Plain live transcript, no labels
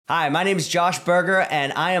Hi, my name is Josh Berger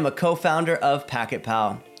and I am a co-founder of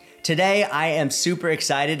PkteerOS. Today, I am super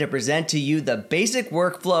excited to present to you the basic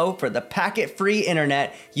workflow for the Packet Free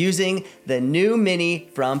Internet using the new Mini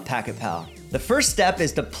from PkteerOS. The first step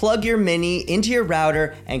is to plug your Mini into your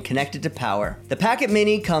router and connect it to power. The Packet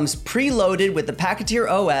Mini comes preloaded with the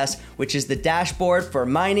PkteerOS, which is the dashboard for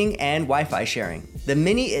mining and Wi-Fi sharing. The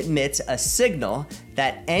Mini emits a signal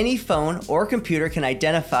that any phone or computer can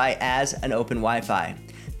identify as an open Wi-Fi.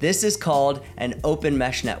 This is called an open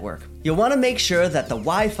mesh network. You'll want to make sure that the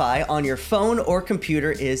Wi-Fi on your phone or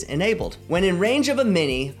computer is enabled. When in range of a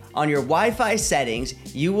Mini, on your Wi-Fi settings,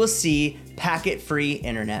 you will see Packet Free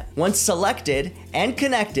Internet. Once selected and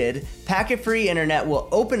connected, Packet Free Internet will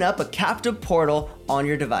open up a captive portal on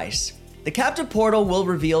your device. The captive portal will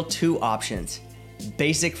reveal two options: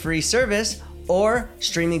 basic free service or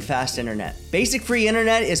streaming fast internet. Basic free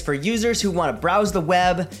internet is for users who want to browse the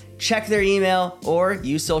web, check their email, or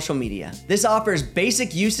use social media. This offers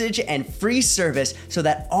basic usage and free service so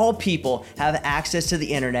that all people have access to the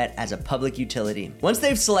internet as a public utility. Once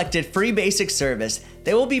they've selected free basic service,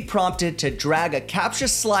 they will be prompted to drag a CAPTCHA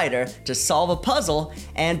slider to solve a puzzle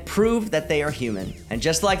and prove that they are human. And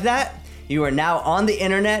just like that, you are now on the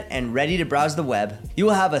internet and ready to browse the web. You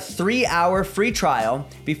will have a 3-hour free trial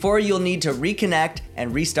before you'll need to reconnect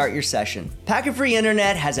and restart your session. Packet Free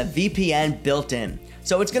Internet has a VPN built in,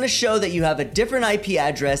 so it's going to show that you have a different IP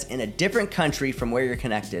address in a different country from where you're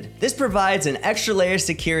connected. This provides an extra layer of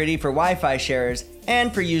security for Wi-Fi sharers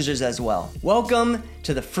and for users as well. Welcome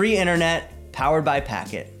to the free internet powered by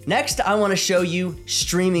Packet. Next, I want to show you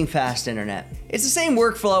streaming fast internet. It's the same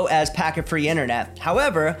workflow as Packet Free Internet.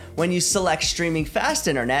 However, when you select streaming fast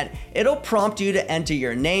internet, it'll prompt you to enter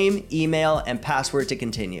your name, email, and password to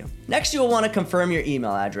continue. Next, you'll want to confirm your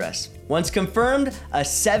email address. Once confirmed, a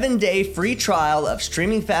 7-day free trial of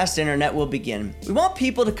streaming fast internet will begin. We want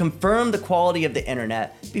people to confirm the quality of the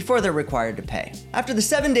internet before they're required to pay. After the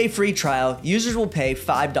 7-day free trial, users will pay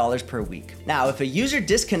 $5 per week. Now, if a user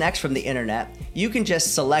disconnects from the internet, you can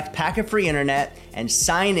just select Packet Free Internet and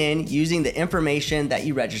sign in using the information that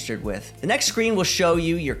you registered with. The next screen will show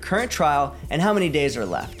you your current trial and how many days are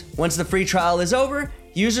left. Once the free trial is over,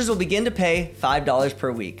 users will begin to pay $5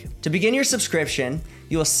 per week. To begin your subscription,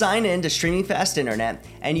 you will sign in to Streaming Fast Internet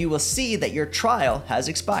and you will see that your trial has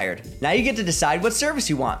expired. Now you get to decide what service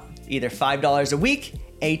you want, either $5 a week,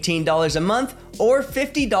 $18 a month, or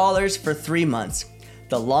 $50 for 3 months.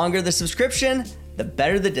 The longer the subscription, the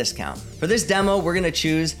better the discount. For this demo, we're gonna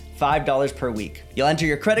choose $5 per week. You'll enter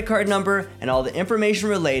your credit card number and all the information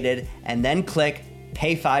related and then click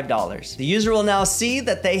Pay $5. The user will now see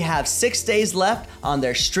that they have 6 days left on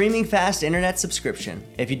their streaming fast internet subscription.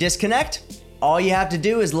 If you disconnect, all you have to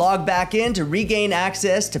do is log back in to regain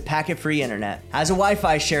access to Packet Free Internet. As a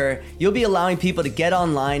Wi-Fi sharer, you'll be allowing people to get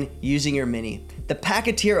online using your Mini. The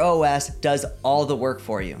PkteerOS does all the work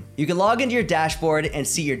for you. You can log into your dashboard and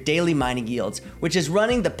see your daily mining yields, which is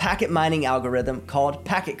running the packet mining algorithm called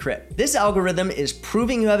PacketCrypt. This algorithm is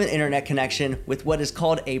proving you have an internet connection with what is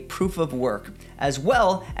called a proof of work, as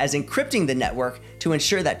well as encrypting the network to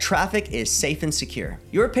ensure that traffic is safe and secure.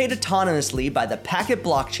 You're paid autonomously by the Packet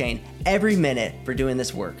blockchain every minute for doing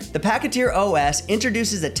this work. The PkteerOS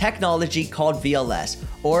introduces a technology called VLS,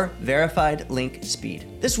 or Verified Link Speed.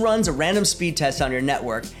 This runs a random speed test on your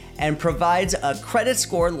network and provides a credit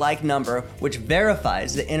score-like number which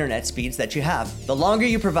verifies the internet speeds that you have. The longer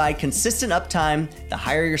you provide consistent uptime, the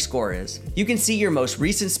higher your score is. You can see your most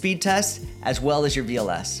recent speed test as well as your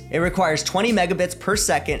VLS. It requires 20 megabits per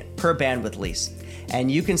second per bandwidth lease,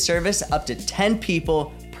 and you can service up to 10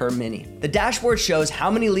 people per Mini. The dashboard shows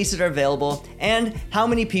how many leases are available and how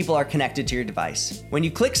many people are connected to your device. When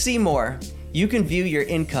you click See More, you can view your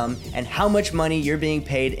income and how much money you're being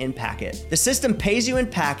paid in Packet. The system pays you in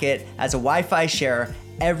Packet as a Wi-Fi sharer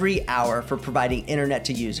every hour for providing internet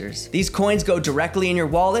to users. These coins go directly in your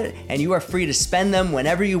wallet and you are free to spend them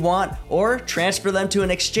whenever you want or transfer them to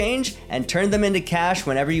an exchange and turn them into cash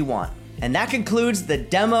whenever you want. And that concludes the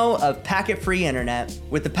demo of Packet Free Internet.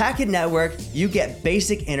 With the Packet network, you get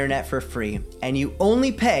basic internet for free, and you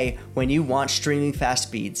only pay when you want streaming fast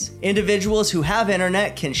speeds. Individuals who have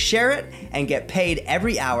internet can share it and get paid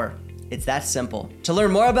every hour. It's that simple. To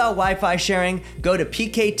learn more about Wi-Fi sharing, go to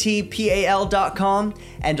PkteerPAL.com,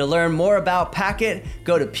 and to learn more about Packet,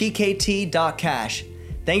 go to pkt.cash.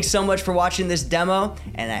 Thanks so much for watching this demo,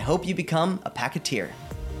 and I hope you become a Packeteer.